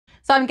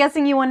So I'm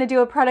guessing you want to do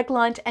a product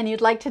launch and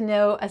you'd like to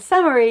know a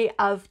summary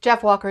of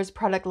Jeff Walker's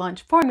product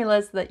launch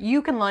formulas so that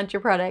you can launch your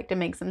product and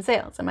make some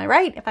sales. Am I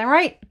right? If I'm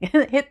right,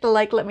 hit the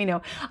like, let me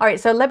know. All right,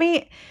 so let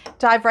me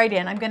dive right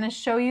in. I'm going to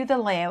show you the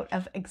layout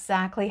of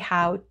exactly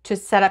how to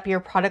set up your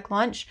product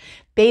launch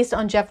based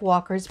on Jeff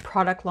Walker's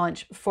product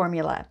launch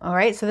formula. All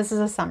right, so this is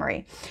a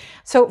summary.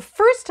 So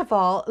first of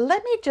all,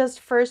 let me just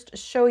first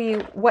show you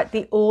what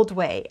the old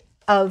way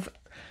of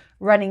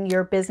running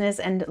your business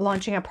and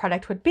launching a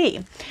product would be.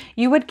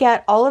 You would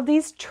get all of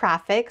these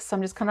traffic. So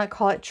I'm just going to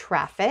call it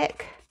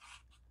traffic.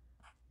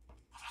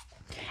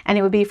 And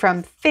it would be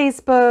from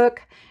Facebook,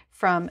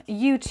 from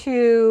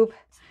YouTube,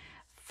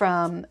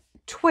 from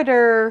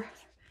Twitter,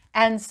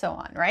 and so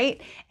on, right?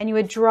 And you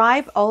would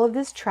drive all of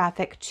this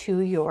traffic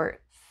to your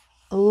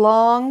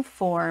long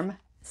form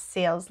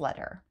sales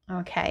letter.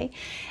 Okay.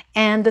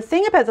 And the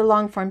thing about the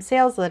long form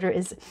sales letter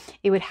is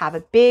it would have a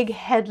big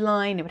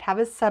headline, it would have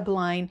a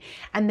subline,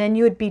 and then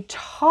you would be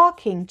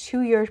talking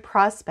to your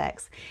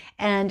prospects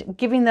and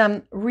giving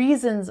them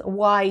reasons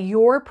why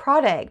your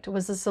product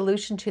was a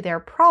solution to their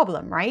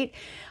problem, right?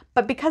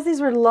 But because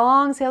these were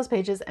long sales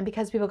pages and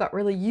because people got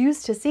really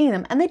used to seeing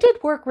them, and they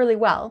did work really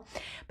well,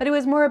 but it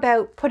was more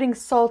about putting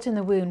salt in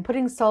the wound,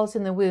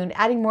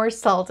 adding more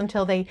salt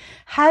until they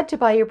had to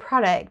buy your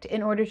product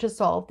in order to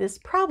solve this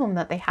problem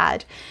that they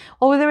had.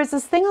 Well, there was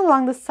this thing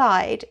along the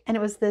side and it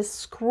was this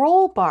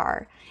scroll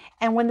bar.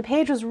 And when the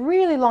page was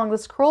really long, the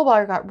scroll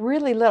bar got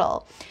really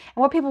little.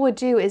 And what people would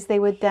do is they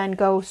would then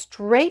go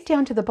straight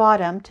down to the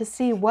bottom to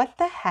see what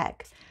the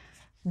heck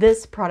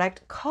this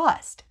product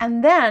cost.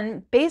 And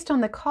then based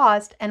on the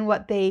cost and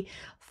what they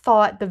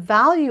thought the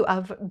value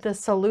of the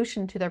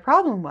solution to their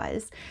problem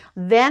was,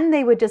 then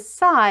they would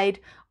decide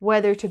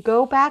whether to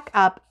go back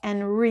up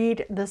and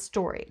read the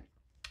story.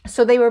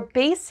 So they were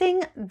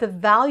basing the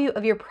value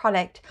of your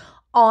product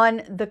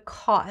on the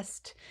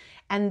cost.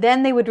 And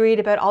then they would read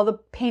about all the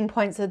pain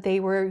points that they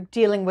were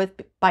dealing with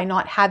by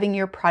not having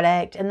your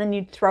product. And then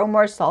you'd throw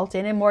more salt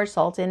in and more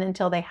salt in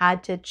until they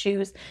had to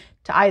choose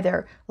to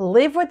either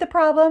live with the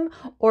problem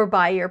or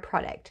buy your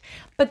product.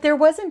 But there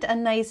wasn't a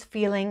nice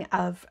feeling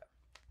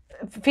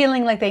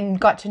like they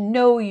got to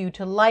know you,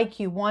 to like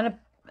you, want to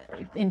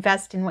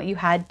invest in what you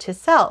had to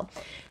sell.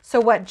 So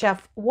what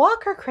Jeff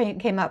Walker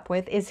came up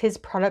with is his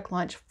product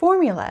launch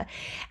formula.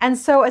 And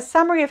so a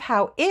summary of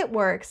how it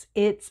works,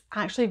 it's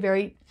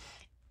actually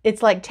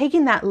it's like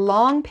taking that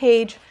long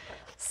page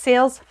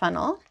sales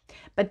funnel,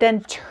 but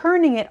then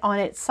turning it on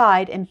its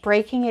side and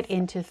breaking it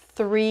into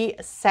 3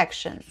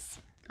 sections.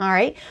 All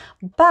right.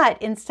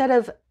 But instead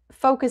of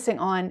focusing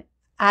on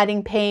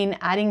adding pain,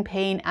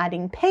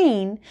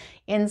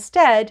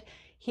 instead,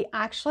 he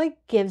actually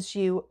gives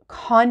you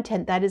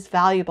content that is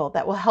valuable,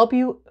 that will help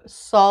you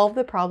solve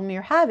the problem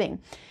you're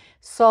having.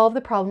 Solve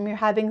the problem you're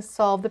having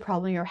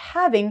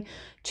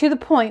to the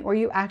point where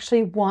you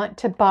actually want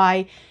to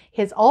buy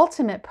his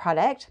ultimate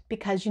product,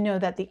 because you know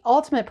that the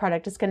ultimate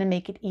product is going to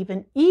make it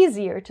even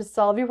easier to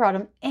solve your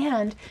problem,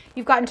 and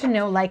you've gotten to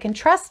know, like, and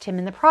trust him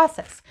in the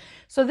process.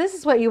 So this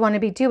is what you want to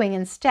be doing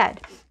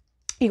instead.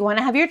 You want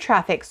to have your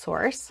traffic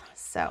source.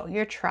 So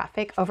your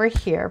traffic over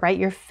here, right?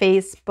 Your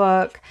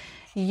Facebook,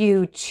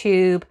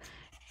 YouTube,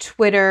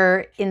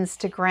 Twitter,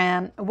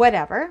 Instagram,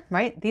 whatever,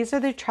 right? These are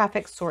the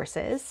traffic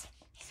sources.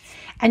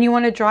 And you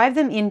want to drive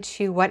them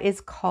into what is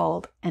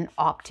called an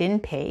opt-in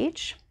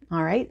page.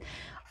 All right,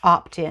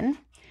 opt-in.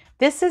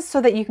 This is so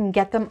that you can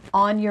get them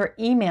on your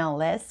email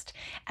list,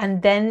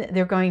 and then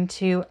they're going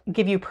to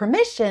give you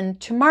permission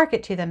to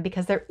market to them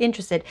because they're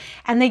interested.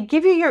 And they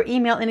give you your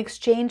email in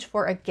exchange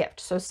for a gift.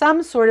 So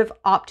some sort of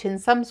opt-in,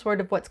 some sort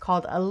of what's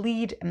called a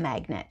lead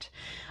magnet.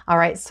 All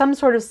right, some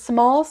sort of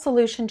small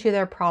solution to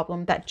their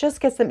problem that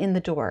just gets them in the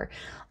door.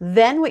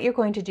 Then what you're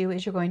going to do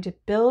is you're going to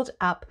build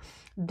up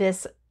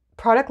this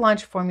product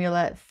launch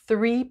formula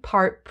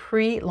 3-part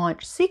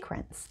pre-launch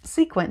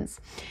sequence.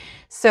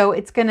 So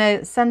it's going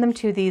to send them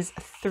to these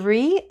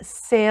 3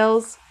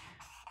 sales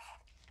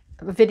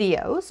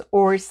videos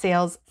or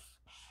sales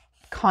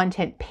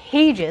content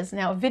pages.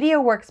 Now, video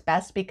works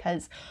best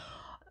because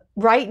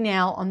right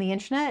now on the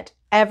internet,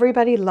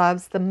 everybody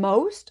loves the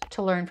most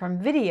to learn from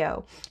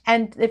video.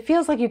 And it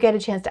feels like you get a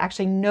chance to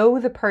actually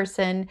know the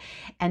person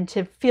and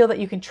to feel that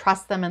you can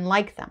trust them and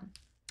like them.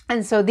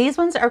 And so these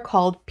ones are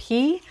called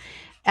PLC1,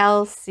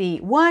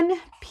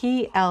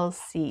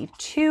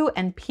 PLC2,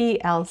 and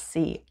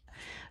PLC3.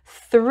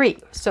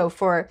 So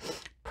for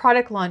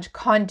product launch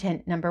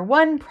content number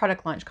 1,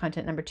 product launch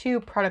content number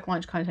 2, product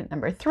launch content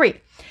number 3.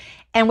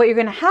 And what you're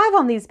going to have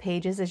on these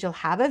pages is you'll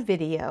have a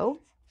video,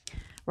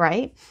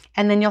 right?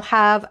 And then you'll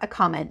have a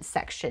comment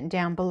section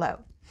down below.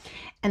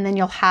 And then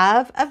you'll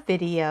have a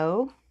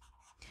video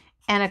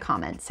and a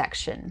comment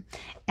section.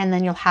 And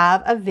then you'll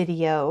have a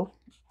video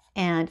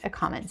and a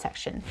comment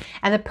section.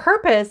 And the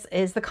purpose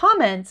is, the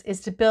comments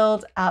is to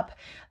build up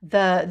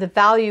the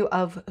value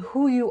of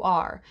who you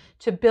are,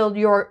 to build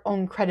your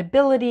own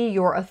credibility,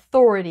 your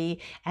authority,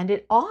 and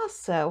it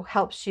also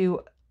helps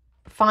you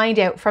find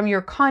out from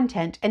your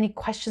content any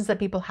questions that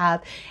people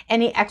have,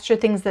 any extra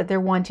things that they're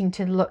wanting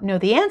to know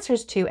the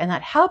answers to, and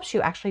that helps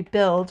you actually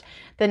build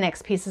the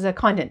next pieces of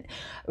content.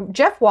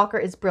 Jeff Walker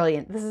is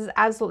brilliant. This is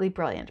absolutely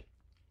brilliant.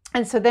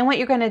 And so then what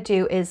you're going to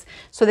do is,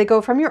 so they go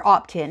from your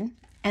opt-in,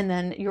 and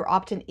then your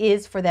opt-in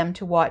is for them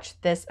to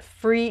watch this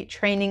free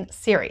training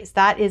series.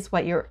 That is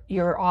what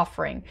you're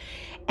offering.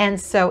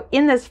 And so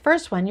in this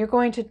first one, you're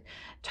going to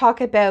talk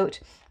about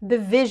the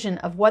vision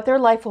of what their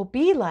life will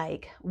be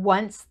like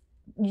once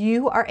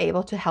you are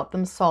able to help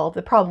them solve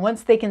the problem,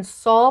 once they can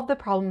solve the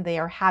problem they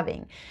are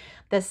having.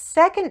 The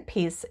second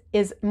piece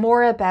is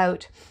more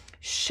about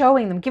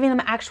showing them, giving them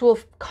actual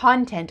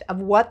content of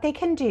what they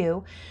can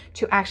do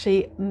to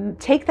actually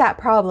take that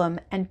problem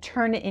and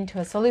turn it into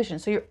a solution.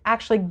 So you're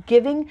actually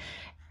giving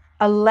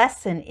a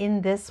lesson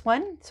in this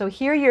one. So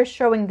here you're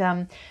showing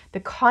them the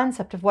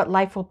concept of what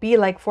life will be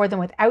like for them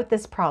without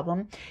this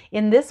problem.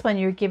 In this one,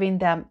 you're giving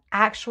them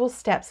actual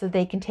steps that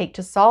they can take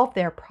to solve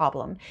their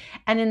problem.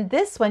 And in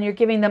this one, you're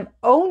giving them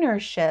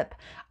ownership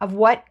of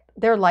what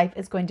their life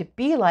is going to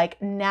be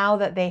like now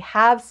that they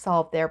have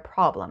solved their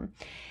problem.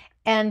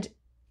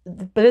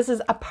 But this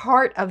is a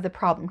part of the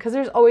problem, because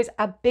there's always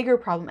a bigger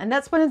problem. And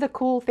that's one of the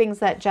cool things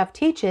that Jeff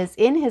teaches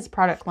in his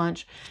product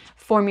launch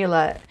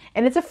formula.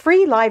 And it's a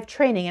free live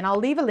training. And I'll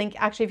leave a link.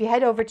 Actually, if you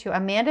head over to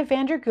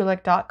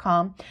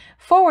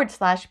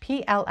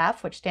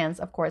amandavandergulik.com/PLF, which stands,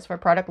 of course, for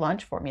product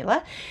launch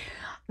formula,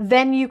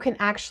 then you can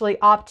actually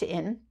opt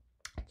in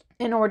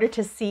order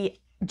to see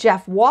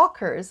Jeff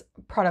Walker's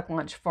product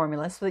launch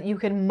formula, so that you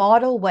can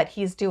model what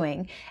he's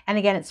doing. And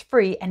again, it's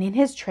free. And in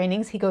his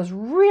trainings, he goes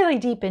really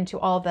deep into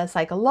all the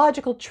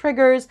psychological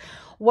triggers,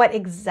 what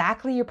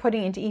exactly you're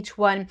putting into each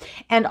one,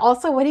 and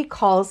also what he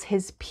calls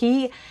his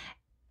PSP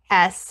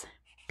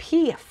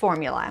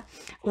formula,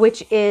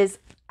 which is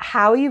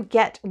how you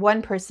get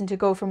one person to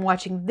go from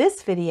watching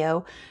this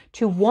video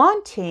to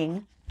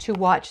wanting to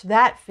watch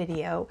that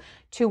video,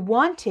 to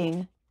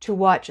wanting to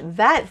watch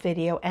that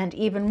video, and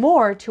even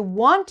more, to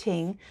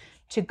wanting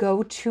to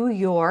go to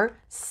your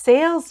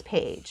sales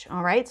page.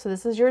 All right, so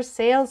this is your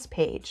sales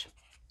page.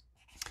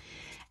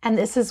 And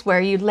this is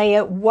where you lay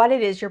out what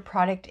it is your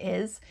product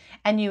is.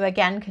 And you,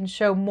 again, can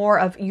show more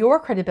of your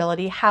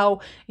credibility,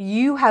 how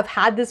you have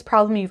had this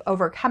problem, you've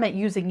overcome it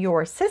using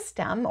your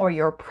system or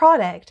your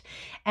product,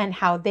 and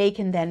how they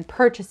can then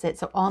purchase it.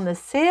 So on the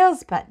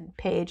sales button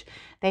page,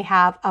 they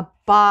have a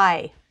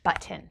buy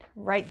button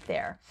right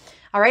there.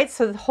 All right,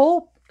 so the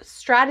whole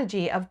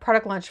strategy of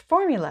product launch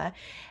formula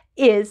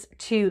is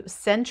to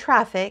send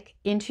traffic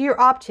into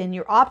your opt-in.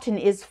 Your opt-in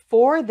is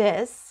for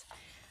this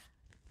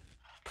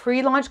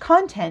pre-launch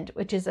content,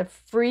 which is a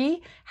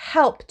free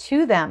help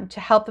to them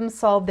to help them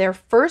solve their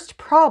first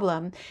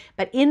problem.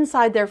 But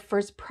inside their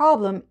first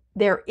problem,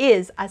 there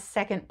is a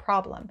second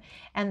problem.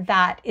 And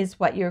that is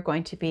what you're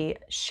going to be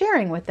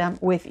sharing with them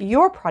with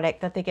your product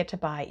that they get to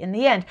buy in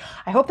the end.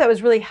 I hope that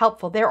was really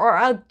helpful. There are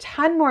a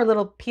ton more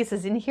little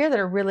pieces in here that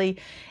are really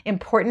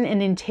important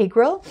and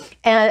integral,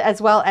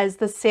 as well as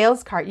the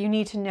sales cart. You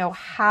need to know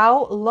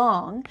how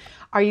long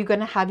are you going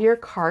to have your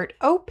cart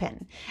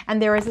open.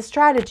 And there is a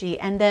strategy.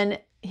 And then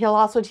he'll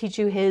also teach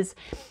you his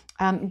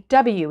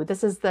W.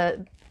 This is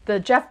the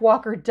Jeff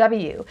Walker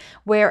W,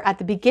 where at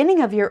the beginning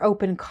of your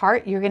open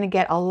cart, you're going to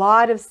get a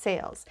lot of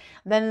sales.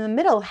 Then in the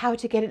middle, how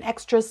to get an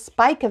extra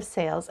spike of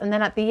sales. And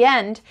then at the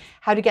end,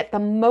 how to get the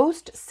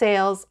most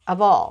sales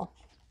of all.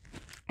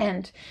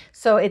 And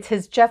so it's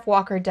his Jeff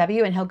Walker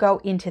W, and he'll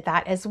go into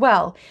that as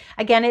well.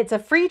 Again, it's a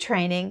free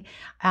training,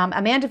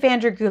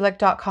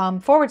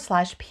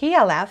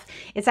 amandavandergulik.com/PLF.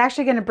 It's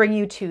actually going to bring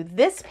you to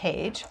this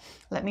page.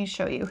 Let me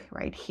show you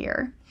right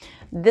here.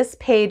 This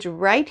page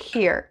right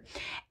here.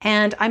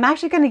 And I'm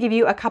actually going to give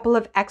you a couple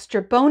of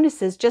extra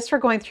bonuses just for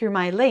going through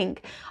my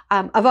link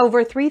of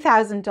over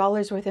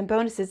 $3,000 worth in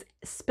bonuses,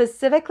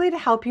 specifically to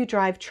help you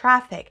drive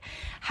traffic.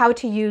 How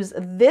to use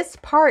this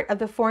part of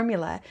the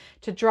formula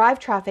to drive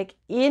traffic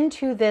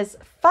into this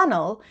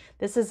funnel.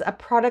 This is a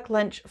product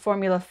launch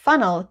formula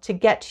funnel to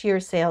get to your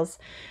sales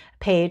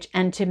page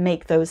and to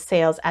make those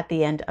sales at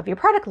the end of your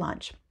product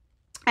launch.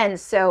 And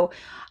so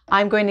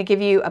I'm going to give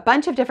you a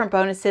bunch of different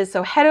bonuses.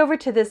 So head over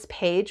to this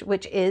page,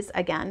 which is,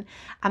 again,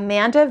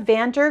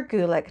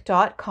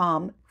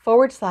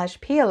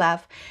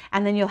 amandavandergulik.com/PLF.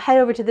 And then you'll head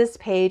over to this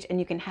page and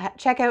you can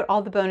check out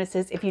all the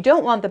bonuses. If you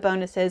don't want the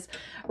bonuses,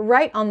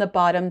 right on the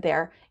bottom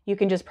there, you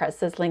can just press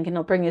this link and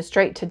it'll bring you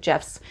straight to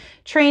Jeff's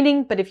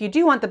training. But if you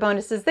do want the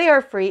bonuses, they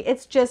are free.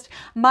 It's just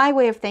my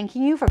way of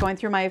thanking you for going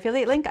through my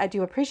affiliate link. I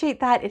do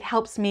appreciate that. It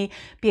helps me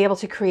be able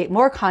to create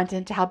more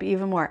content to help you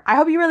even more. I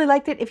hope you really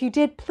liked it. If you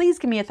did, please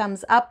give me a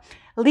thumbs up.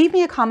 Leave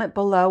me a comment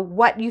below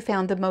what you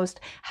found the most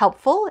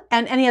helpful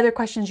and any other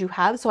questions you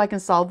have so I can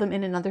solve them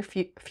in another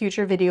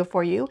future video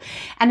for you.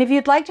 And if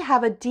you'd like to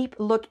have a deep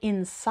look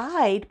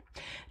inside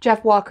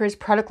Jeff Walker's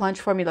product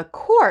launch formula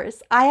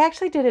course, I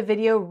actually did a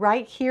video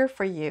right here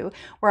for you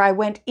where I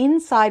went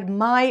inside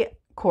my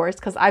course,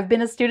 because I've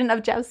been a student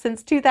of Jeff's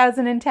since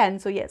 2010.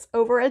 So yes,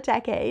 over a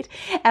decade.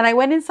 And I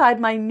went inside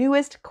my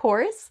newest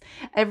course.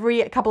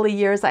 Every couple of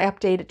years, I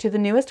update it to the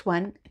newest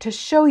one to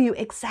show you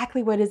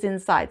exactly what is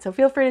inside. So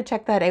feel free to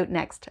check that out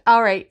next.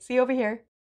 All right, see you over here.